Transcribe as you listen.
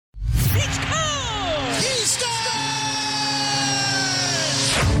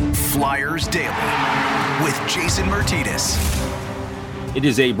Flyers Daily with Jason Myrtetus. It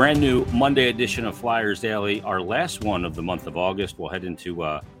is a brand new Monday edition of Flyers Daily, our last one of the month of August. We'll head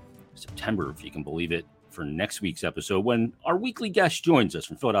into September, if you can believe it, for next week's episode when our weekly guest joins us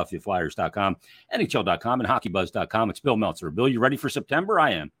from PhiladelphiaFlyers.com, NHL.com, and HockeyBuzz.com. It's Bill Meltzer. Bill, you ready for September?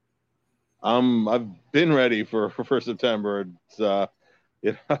 I am. I've been ready for September. It's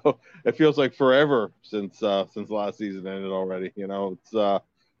it feels like forever since last season ended already.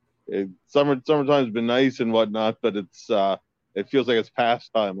 Summertime's been nice and whatnot, but it feels like it's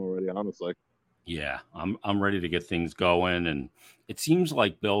past time already, honestly. Yeah, I'm ready to get things going, and it seems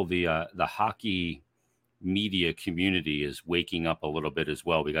like, Bill, the hockey media community is waking up a little bit as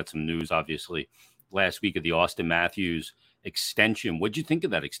well. We got some news, obviously, last week of the Austin Matthews extension. What'd you think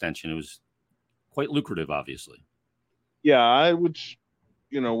of that extension? It was quite lucrative, obviously. Yeah, which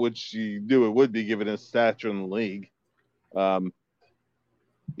you knew it would be given his stature in the league.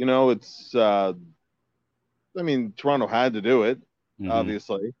 Toronto had to do it,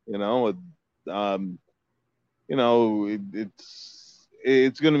 obviously.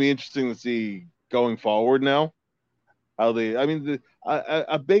 It's going to be interesting to see going forward now how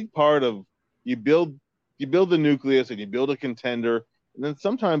a big part of you build the nucleus and you build a contender, and then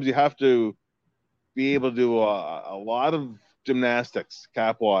sometimes you have to be able to do a lot of gymnastics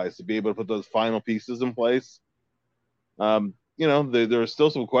cap-wise to be able to put those final pieces in place. There are still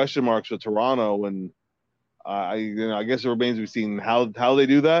some question marks for Toronto, and I guess it remains to be seen how they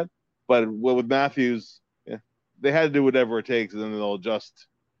do that. But with Matthews, they had to do whatever it takes, and then they'll adjust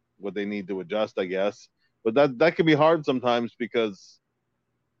what they need to adjust, I guess. But that can be hard sometimes because,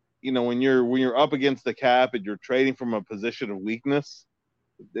 when you're up against the cap and you're trading from a position of weakness,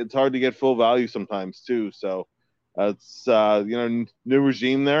 it's hard to get full value sometimes too. So it's new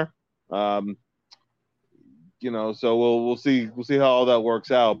regime there. So we'll see how all that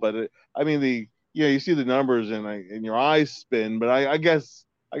works out. But you see the numbers and your eyes spin. But I guess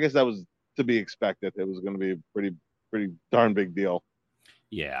that was to be expected. It was going to be a pretty darn big deal.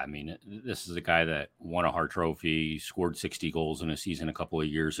 Yeah, this is a guy that won a Hart Trophy, scored 60 goals in a season a couple of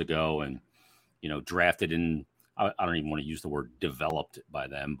years ago, and drafted in. I don't even want to use the word developed by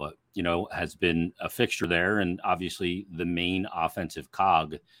them, but has been a fixture there, and obviously the main offensive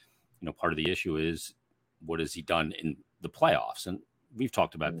cog. Part of the issue is what has he done in the playoffs, and we've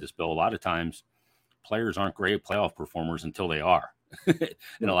talked about this, Bill. A lot of times, players aren't great playoff performers until they are.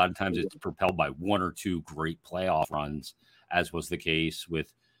 And a lot of times it's propelled by one or two great playoff runs, as was the case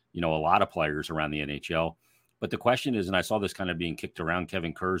with, a lot of players around the NHL. But the question is, and I saw this kind of being kicked around,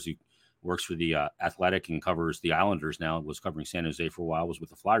 Kevin Kurz, who works for the Athletic and covers the Islanders now, was covering San Jose for a while, was with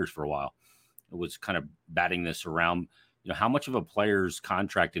the Flyers for a while. It was kind of batting this around, how much of a player's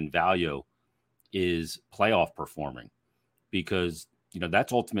contract and value is playoff performing? Because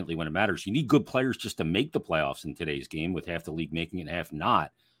that's ultimately when it matters. You need good players just to make the playoffs in today's game, with half the league making it, half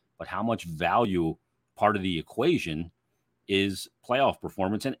not. But how much value, part of the equation, is playoff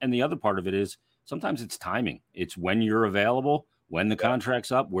performance. And the other part of it is sometimes it's timing. It's when you're available, when the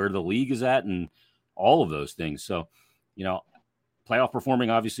contract's up, where the league is at, and all of those things. So, playoff performing,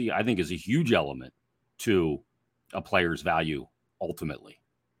 obviously, I think is a huge element to a player's value ultimately.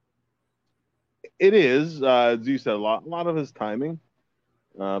 It is, as you said, a lot of his timing.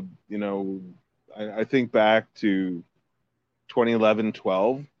 I think back to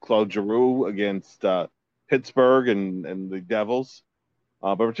 2011-12, Claude Giroux against Pittsburgh and the Devils,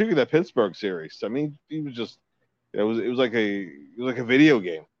 but particularly that Pittsburgh series. He was just it was like a video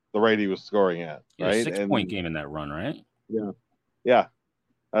game the rate he was scoring at. Right, 6-point game in that run, right? Yeah.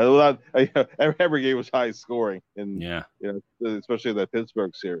 Every game was high scoring, and especially that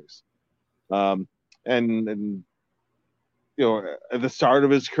Pittsburgh series. And at the start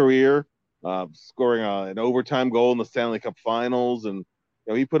of his career, scoring an overtime goal in the Stanley Cup Finals, and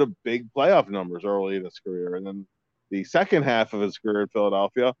he put up big playoff numbers early in his career. And then the second half of his career in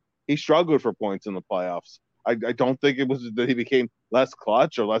Philadelphia, he struggled for points in the playoffs. I don't think it was that he became less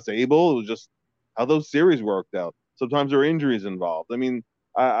clutch or less able. It was just how those series worked out. Sometimes there are injuries involved.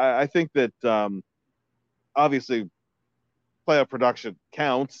 I think that obviously playoff production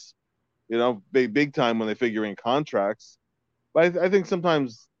counts, big time when they figure in contracts. But I think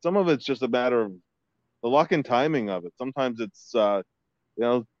sometimes some of it's just a matter of the luck and timing of it. Sometimes it's,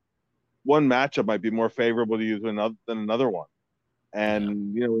 one matchup might be more favorable to you than another one.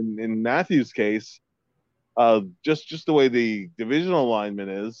 And, in Matthews' case, just the way the divisional alignment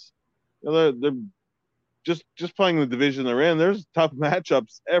is, they're just playing the division they're in. There's tough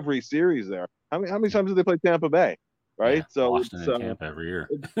matchups every series there. How many times did they play Tampa Bay? Right. Yeah, so Boston and Tampa every year.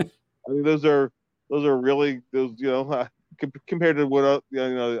 those are really compared to what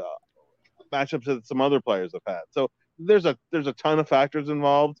matchups that some other players have had. So there's a ton of factors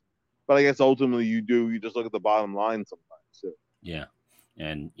involved, but I guess ultimately you just look at the bottom line sometimes too. Yeah.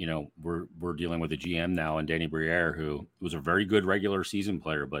 And, we're dealing with a GM now and Danny Briere, who was a very good regular season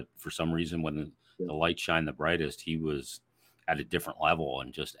player, but for some reason, when the light shined the brightest, he was at a different level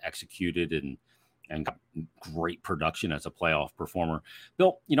and just executed and got great production as a playoff performer.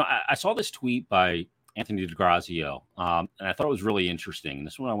 Bill, I saw this tweet by Anthony DeGrazio, and I thought it was really interesting. And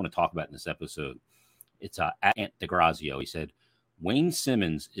this is what I want to talk about in this episode. It's at Ant DeGrazio. He said, Wayne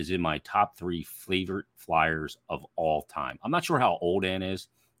Simmons is in my top 3 favorite Flyers of all time. I'm not sure how old Ant is.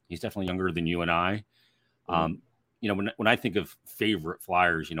 He's definitely younger than you and I. When I think of favorite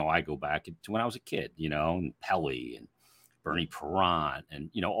Flyers, I go back to when I was a kid, and Pelly and Bernie Perron and,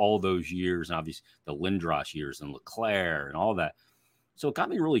 all those years, and obviously the Lindros years and LeClaire and all that. So it got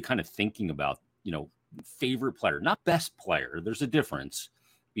me really kind of thinking about, favorite player, not best player. There's a difference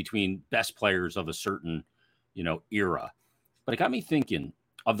between best players of a certain, era. But it got me thinking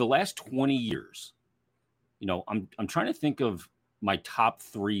of the last 20 years. I'm trying to think of my top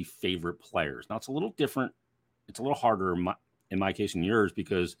 3 favorite players. Now it's a little different. It's a little harder in my case than yours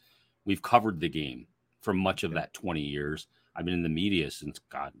because we've covered the game for much of that 20 years. I've been in the media since,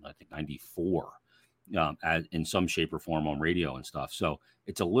 I think 94 in some shape or form on radio and stuff. So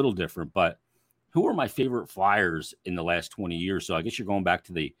it's a little different, but who are my favorite Flyers in the last 20 years? So I guess you're going back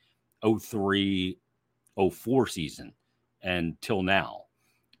to the 03, 04 season and till now.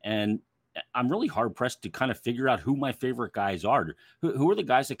 And I'm really hard pressed to kind of figure out who my favorite guys are. Who are the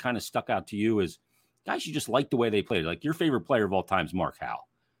guys that kind of stuck out to you as guys you just like the way they played? Like your favorite player of all time is Mark Howe.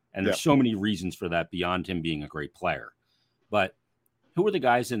 And there's so many reasons for that beyond him being a great player. But who are the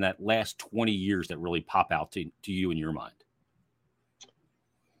guys in that last 20 years that really pop out to you in your mind?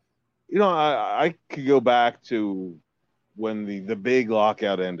 I could go back to when the big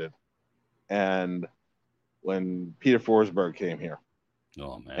lockout ended and when Peter Forsberg came here.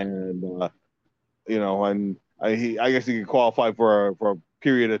 Oh, man. And, I guess he could qualify for a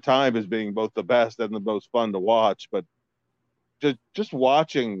period of time as being both the best and the most fun to watch. But just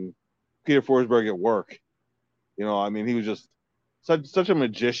watching Peter Forsberg at work, he was just such a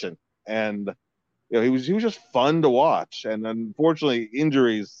magician, and he was just fun to watch. And unfortunately,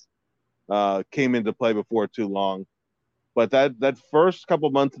 injuries came into play before too long. But that first couple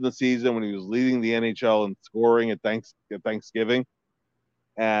months in the season when he was leading the NHL in scoring at Thanksgiving,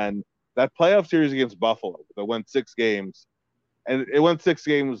 and that playoff series against Buffalo that went 6 games, and it went 6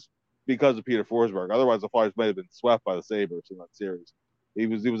 games because of Peter Forsberg. Otherwise, the Flyers might have been swept by the Sabres in that series. He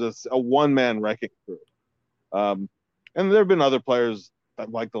was a one-man wrecking crew. And there have been other players that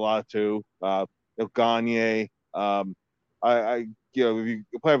I liked a lot too. Gagne. If you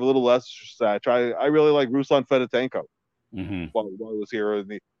play a little less stat, I really like Ruslan Fedotenko. While he was here in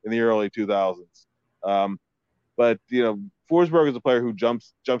the early 2000s. But Forsberg is a player who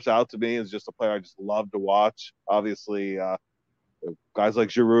jumps out to me as just a player I just love to watch. Obviously, guys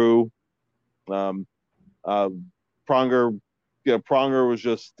like Giroux, Pronger. Pronger was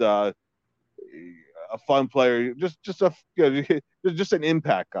just a fun player, just an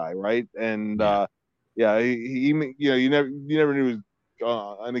impact guy, right? And he you never knew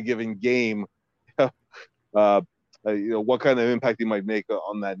on a given game. What kind of impact he might make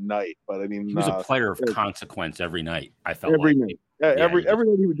on that night. But I mean, he was a player of consequence every night. I felt every like. night. Every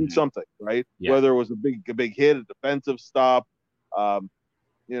night he would do something, right? Yeah. Whether it was a big hit, a defensive stop,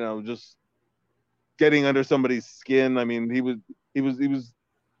 just getting under somebody's skin. I mean, he was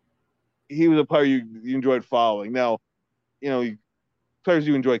a player you enjoyed following. Now, players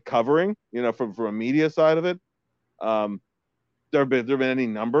you enjoy covering, from a media side of it. There have been any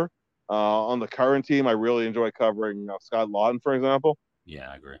number. On the current team, I really enjoy covering Scott Laughton, for example. Yeah,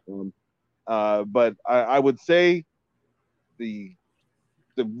 I agree. But I would say the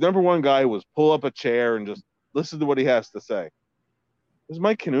number one guy was pull up a chair and just listen to what he has to say. It was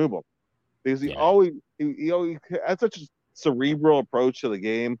Mike Knuble, because he always had such a cerebral approach to the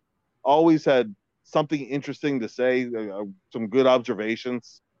game. Always had something interesting to say, some good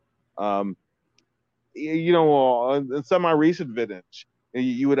observations. In some of my recent vintage,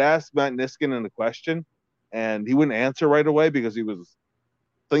 you would ask Matt Niskanen a question, and he wouldn't answer right away because he was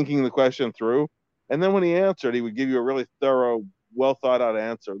thinking the question through. And then when he answered, he would give you a really thorough, well thought out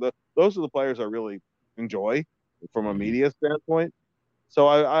answer. Those are the players I really enjoy from a media standpoint. So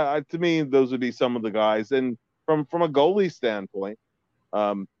I to me, those would be some of the guys. And from a goalie standpoint,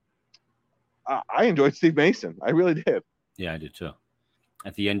 I enjoyed Steve Mason. I really did. Yeah, I did too.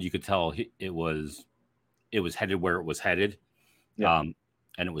 At the end, you could tell it was headed where it was headed. Yeah.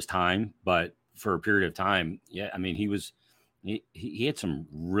 And it was time, but for a period of time, I mean, he was He had some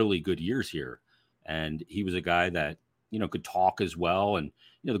really good years here, and he was a guy that could talk as well. And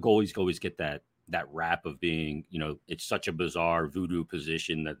the goalies always get that rap of being, it's such a bizarre voodoo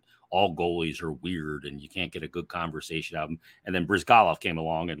position that all goalies are weird and you can't get a good conversation out of them. And then Brizgalov came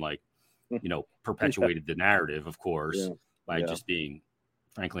along and perpetuated the narrative, of course, by just being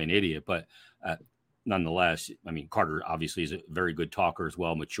frankly an idiot. But nonetheless, I mean, Carter obviously is a very good talker as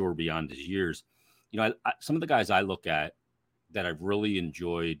well, mature beyond his years. Some of the guys I look at that I've really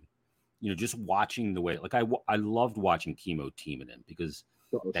enjoyed, just watching the way, I loved watching Kimmo Timonen because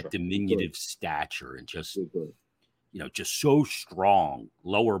that diminutive stature and just so strong,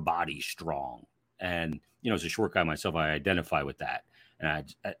 lower body strong. And, as a short guy myself, I identify with that.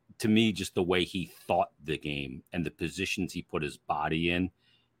 And to me, just the way he thought the game and the positions he put his body in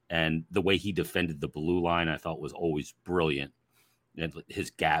and the way he defended the blue line, I felt was always brilliant. And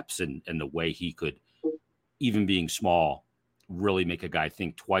his gaps and the way he could, even being small, really make a guy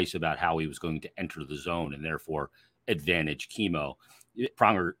think twice about how he was going to enter the zone and therefore advantage Kimmo.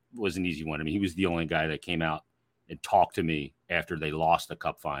 Pronger was an easy one. I mean, he was the only guy that came out and talked to me after they lost the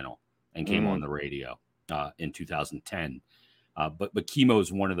cup final and came on the radio in 2010. But Kimmo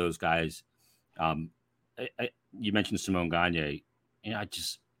is one of those guys. You mentioned Simon Gagne.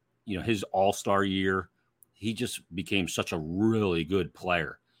 And his all-star year, he just became such a really good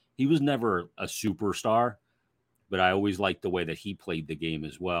player. He was never a superstar, but I always liked the way that he played the game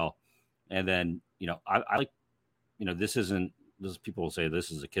as well. And then, I like, people will say this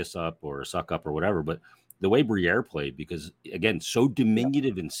is a kiss up or a suck up or whatever, but the way Briere played, because again, so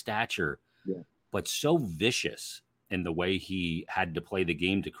diminutive in stature, but so vicious in the way he had to play the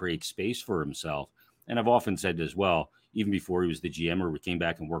game to create space for himself. And I've often said as well, even before he was the GM or we came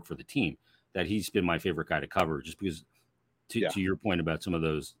back and worked for the team, that he's been my favorite guy to cover just because to your point about some of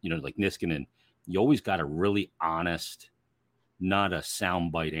those, like Niskanen, you always got a really honest, not a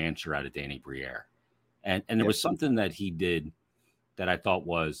soundbite answer out of Danny Briere. And there was something that he did that I thought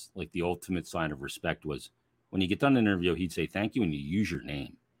was like the ultimate sign of respect was when you get done an interview, he'd say, thank you. And you use your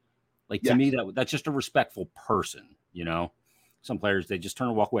name. Like to me, that's just a respectful person, some players, they just turn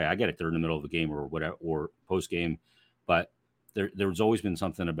and walk away. I get it. They're in the middle of a game or whatever, or post game, but there's always been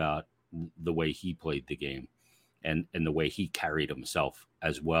something about the way he played the game and the way he carried himself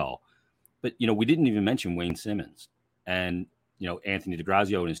as well. But, we didn't even mention Wayne Simmons and, Anthony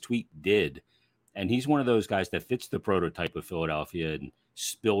DeGrazio in his tweet did. And he's one of those guys that fits the prototype of Philadelphia and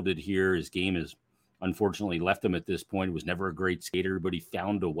spilled it here. His game has unfortunately left him at this point. He was never a great skater, but he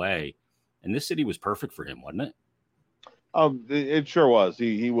found a way. And this city was perfect for him, wasn't it? It sure was.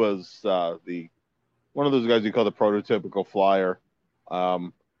 He was one of those guys you call the prototypical flyer.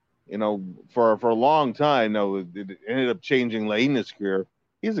 For a long time, it ended up changing late in his career.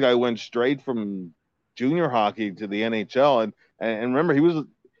 He's the guy who went straight from junior hockey to the NHL, and remember he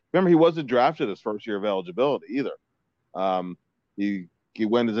wasn't drafted his first year of eligibility either. He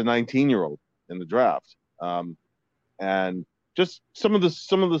went as a 19-year-old in the draft, and just some of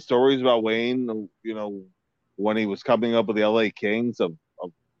the stories about Wayne, when he was coming up with the LA Kings of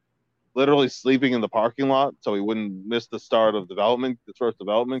literally sleeping in the parking lot so he wouldn't miss the start of his first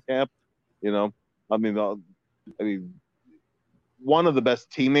development camp. I mean, one of the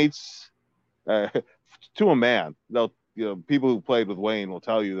best teammates to a man. People who played with Wayne will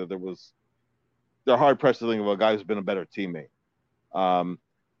tell you that they're hard pressed to think of a guy who's been a better teammate.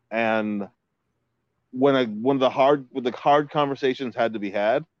 And when the hard conversations had to be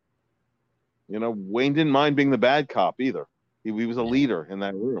had, Wayne didn't mind being the bad cop either. He was a leader in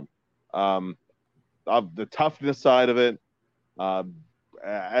that room. Of the toughness side of it,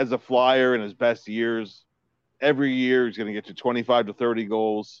 as a Flyer in his best years, every year he's going to get you 25 to 30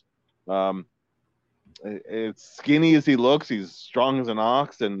 goals. It's skinny as he looks. He's strong as an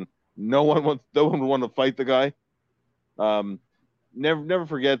ox, and no one would want to fight the guy. Never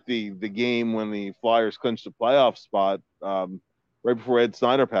forget the game when the Flyers clinched the playoff spot right before Ed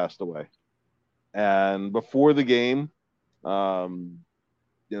Snyder passed away. And before the game,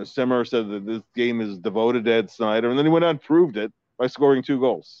 Simmer said that this game is devoted to Ed Snyder, and then he went out and proved it by scoring 2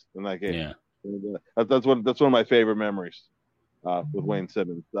 goals in that game. Yeah, that's one of my favorite memories with Wayne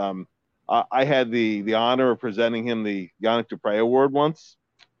Simmons. I had the honor of presenting him the Yannick Dupre Award once.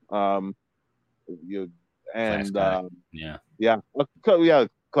 The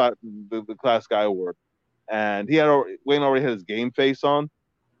Class Guy Award, and Wayne already had his game face on.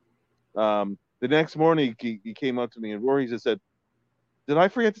 The next morning, he came up to me and Rory just said, "Did I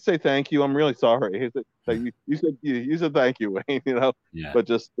forget to say thank you? I'm really sorry." He said, "You said thank you, Wayne." Yeah. But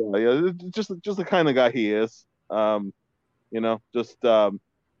just the kind of guy he is. I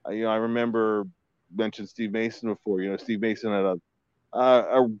remember mentioned Steve Mason before. Steve Mason had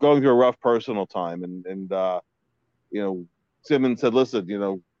going through a rough personal time, and Simmons said,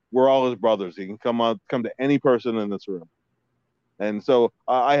 "Listen, we're all his brothers. He can come to any person in this room." And so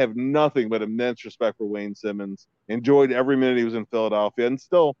I have nothing but immense respect for Wayne Simmons. Enjoyed every minute he was in Philadelphia, and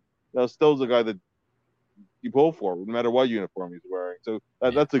still is a guy that you pull for, no matter what uniform he's wearing. So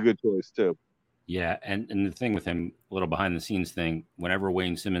that's a good choice too. Yeah, and the thing with him, a little behind the scenes thing, whenever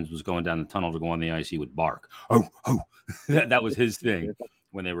Wayne Simmons was going down the tunnel to go on the ice, he would bark. Oh, oh. That was his thing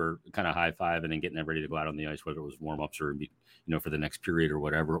when they were kind of high-fiving and getting ready to go out on the ice, whether it was warm-ups or, for the next period or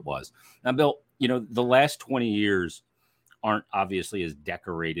whatever it was. Now, Bill, the last 20 years aren't obviously as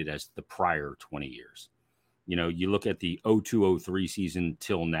decorated as the prior 20 years. You look at the 02-03 season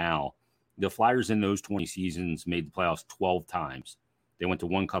till now, the Flyers in those 20 seasons made the playoffs 12 times. They went to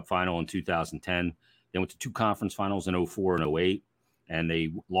one cup final in 2010. They went to two conference finals in 04 and 08. And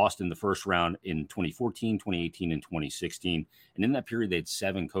they lost in the first round in 2014, 2018, and 2016. And in that period, they had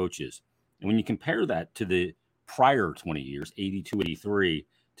 7 coaches. And when you compare that to the prior 20 years, 82-83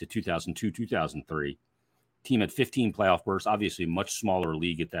 to 2002-2003, team had 15 playoff berths, obviously a much smaller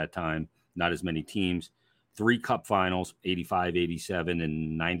league at that time, not as many teams. 3 cup finals, 85, 87,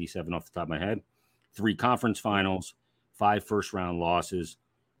 and 97 off the top of my head. 3 conference finals, 5 first-round losses.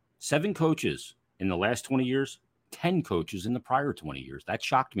 7 coaches in the last 20 years. 10 coaches in the prior 20 years. That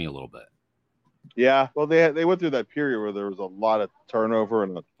shocked me a little bit. Yeah, well, they went through that period where there was a lot of turnover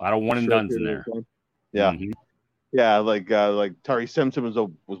and a lot of one and dones in there. Yeah, yeah, like Terry Simpson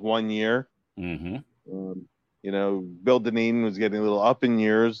was 1 year. Mm-hmm. Bill Dineen was getting a little up in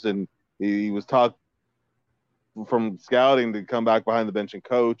years, and he was taught from scouting to come back behind the bench and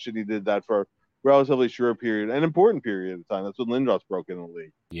coach, and he did that for a relatively short period, an important period of time. That's when Lindros broke in the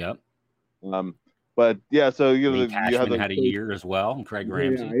league. Yep. But yeah, so you had a year as well, and Craig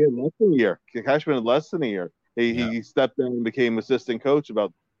Ramsey. Yeah, he had less than a year. Cashman had less than a year. He stepped down and became assistant coach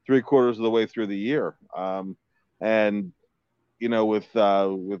about 3/4 of the way through the year. And with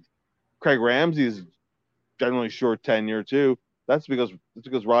Craig Ramsey's generally short tenure too. That's because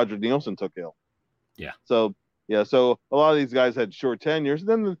Roger Nielsen took ill. Yeah. So a lot of these guys had short tenures. And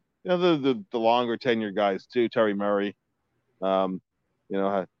then the longer tenure guys too. Terry Murray, had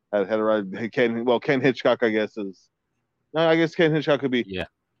Ken Hitchcock, I guess Ken Hitchcock could be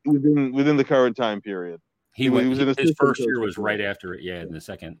within the current time period. He was in his first year was right after it, in the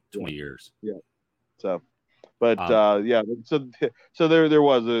second 20 years. Yeah. So, but so there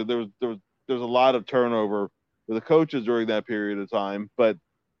was a lot of turnover for the coaches during that period of time. But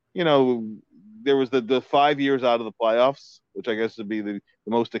there was the 5 years out of the playoffs, which I guess would be the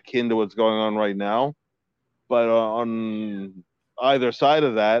most akin to what's going on right now. But on either side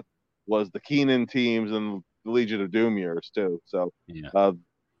of that was the Keenan teams and the Legion of Doom years too. So,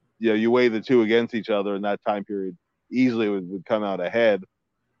 you weigh the two against each other, and that time period easily would come out ahead.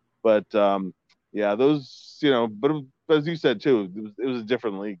 But those, but as you said too, it was a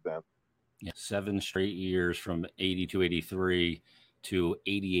different league then. Yeah, 7 straight years from 82-83 to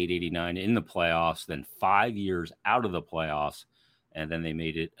 88-89 in the playoffs, then 5 years out of the playoffs, and then they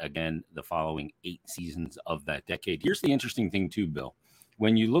made it again the following 8 seasons of that decade. Here's the interesting thing too, Bill.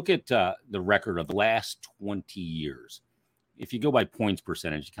 When you look at the record of the last 20 years, if you go by points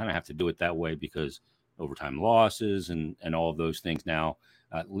percentage, you kind of have to do it that way because overtime losses and all of those things now,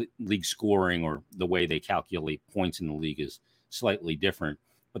 league scoring or the way they calculate points in the league is slightly different.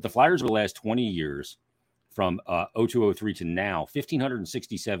 But the Flyers over the last 20 years, from 02-03 to now,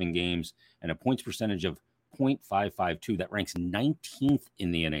 1,567 games and a points percentage of .552. That ranks 19th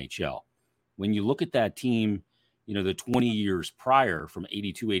in the NHL. When you look at that team, the 20 years prior from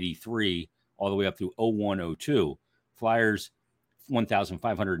 82-83 all the way up to 01-02, Flyers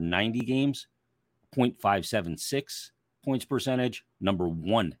 1,590 games, .576 points percentage, number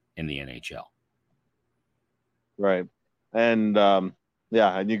 1 in the NHL. Right. And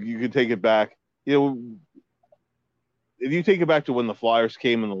and you could take it back, if you take it back to when the Flyers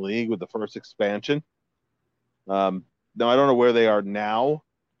came in the league with the first expansion. Now I don't know where they are now.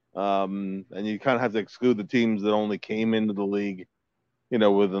 And you kind of have to exclude the teams that only came into the league,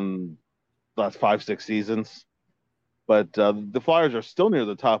 within the last 5-6 seasons. But the Flyers are still near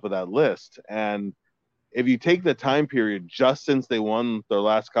the top of that list. And if you take the time period just since they won their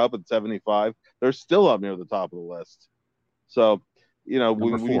last cup at 75, they're still up near the top of the list. So,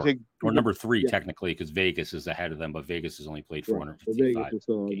 when you take number 3 yeah. technically, because Vegas is ahead of them, but Vegas has only played 455. Vegas is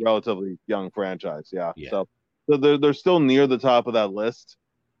still a relatively young franchise, So they're still near the top of that list.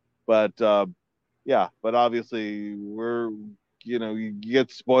 But but obviously you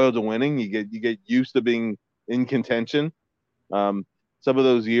get spoiled to winning. You get used to being in contention. Some of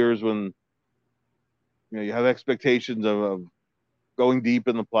those years when you have expectations of going deep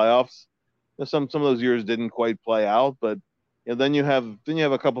in the playoffs. Some of those years didn't quite play out, but then you have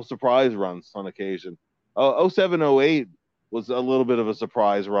a couple surprise runs on occasion. 07-08 was a little bit of a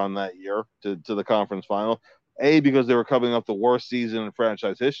surprise run that year to the conference final. A, because they were coming up the worst season in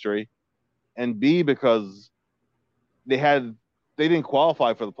franchise history, and B, because they didn't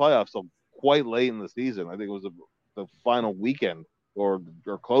qualify for the playoffs till quite late in the season. I think it was the final weekend or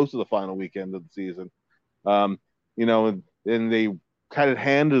close to the final weekend of the season. And they kind of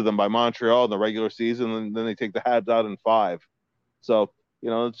handed them by Montreal in the regular season, and then they take the Habs out in 5. So,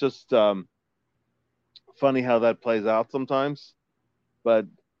 it's just funny how that plays out sometimes. But,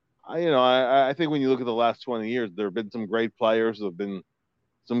 I think when you look at the last 20 years, there have been some great players, there have been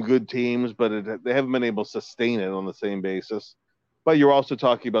some good teams, but they haven't been able to sustain it on the same basis. But you're also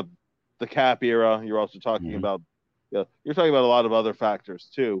talking about the cap era. You're also talking about, you're talking about a lot of other factors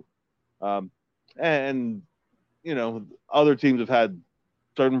too. And other teams have had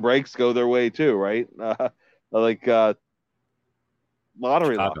certain breaks go their way too, right? Like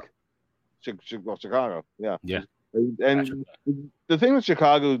lottery luck. Chicago, yeah. And the thing with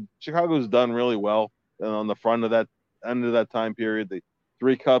Chicago's done really well on the front of that end of that time period. The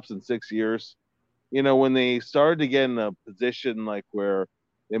 3 cups in 6 years. When they started to get in a position like where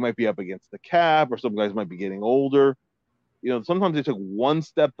they might be up against the cap, or some guys might be getting older, sometimes they took one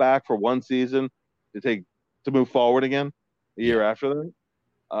step back for one season to move forward again a year after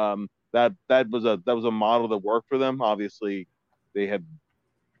that. That was a model that worked for them. Obviously, they had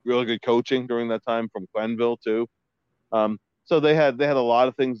really good coaching during that time from Quenneville too. So they had a lot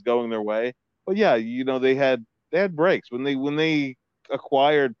of things going their way. But yeah, they had breaks when they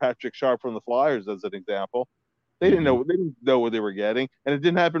acquired Patrick Sharp from the Flyers, as an example. They didn't know what they were getting, and it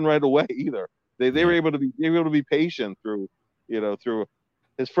didn't happen right away either. They were able to be patient through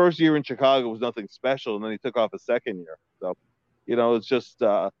his first year in Chicago was nothing special, and then he took off his second year. So, it's just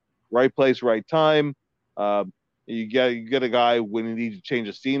right place, right time. You get a guy when you need to change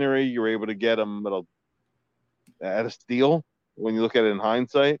the scenery, you're able to get him at a steal. When you look at it in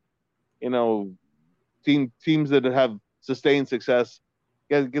hindsight, teams that have sustained success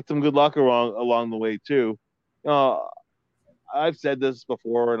get some good luck along the way too. I've said this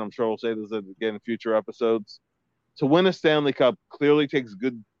before, and I'm sure we'll say this again in future episodes. To win a Stanley Cup clearly takes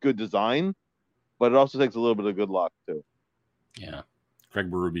good design, but it also takes a little bit of good luck too. Yeah, Craig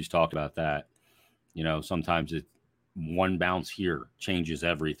Berube's talked about that. Sometimes one bounce here changes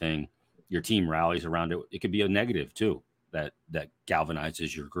everything. Your team rallies around it. It could be a negative too that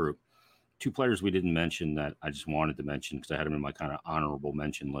galvanizes your group. 2 players we didn't mention that I just wanted to mention because I had them in my kind of honorable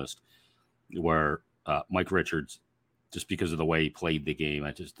mention list were Mike Richards, just because of the way he played the game.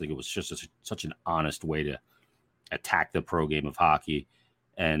 I just think it was just such an honest way to attack the pro game of hockey.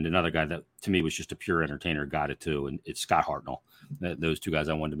 And another guy that to me was just a pure entertainer got it too, and it's Scott Hartnell. Those 2 guys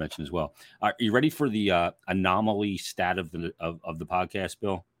I wanted to mention as well. Are you ready for the anomaly stat of the podcast,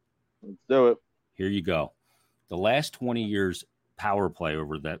 Bill? Let's do it. Here you go. The last 20 years power play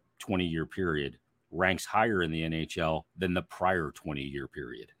over that 20-year period ranks higher in the NHL than the prior 20-year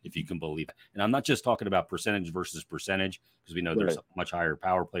period, if you can believe it. And I'm not just talking about percentage versus percentage, because we know there's much higher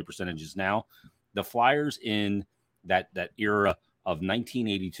power play percentages now. The Flyers in that era of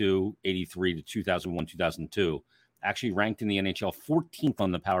 1982, 83 to 2001, 2002 actually ranked in the NHL 14th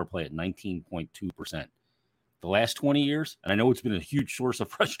on the power play at 19.2%. The last 20 years, and I know it's been a huge source of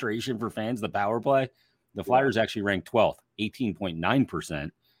frustration for fans, the power play, the Flyers actually ranked 12th,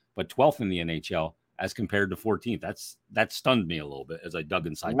 18.9%, but 12th in the NHL as compared to 14th. That stunned me a little bit as I dug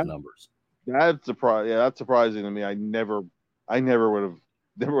inside the numbers. That's surprising to me. I never would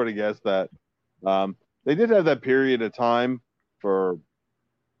have guessed that. They did have that period of time for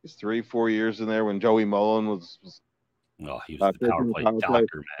 3-4 years in there when Joey Mullen was he was the power play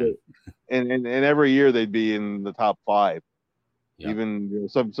doctor, man. And every year they'd be in the top 5. Yep. Even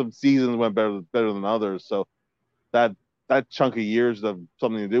some seasons went better than others. So that chunk of years have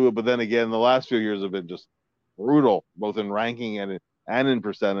something to do with it. But then again, the last few years have been just brutal, both in ranking and in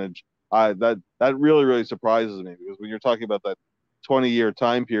percentage. That really, really surprises me, because when you're talking about that 20-year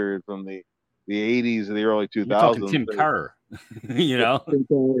time period from the 80s and the early 2000s, you're talking Tim Kerr,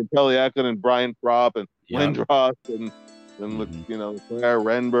 Kelly Eklund and Brian Propp and Lindros and Claire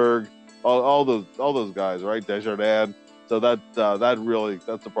Renberg, all those guys, right? Desjardins. So that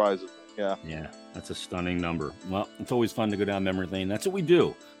surprises me. Yeah, that's a stunning number. Well, it's always fun to go down memory lane. That's what we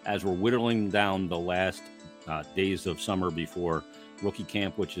do as we're whittling down the last days of summer before rookie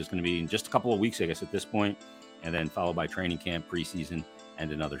camp, which is going to be in just a couple of weeks, I guess, at this point, and then followed by training camp, preseason,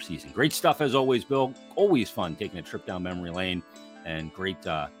 and another season. Great stuff as always, Bill. Always fun taking a trip down memory lane, and great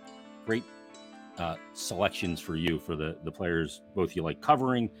selections for you, for the players both you like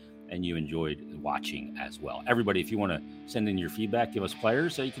covering and you enjoyed watching as well. Everybody, if you want to send in your feedback, give us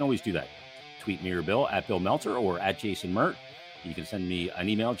players, you can always do that. Tweet me or Bill at Bill Meltzer or at Jason Mert. You can send me an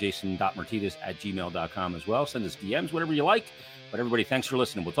email, jason.myrtetus@gmail.com as well. Send us DMs, whatever you like. But everybody, thanks for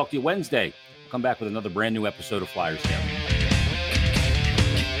listening. We'll talk to you Wednesday. We'll come back with another brand new episode of Flyers Daily.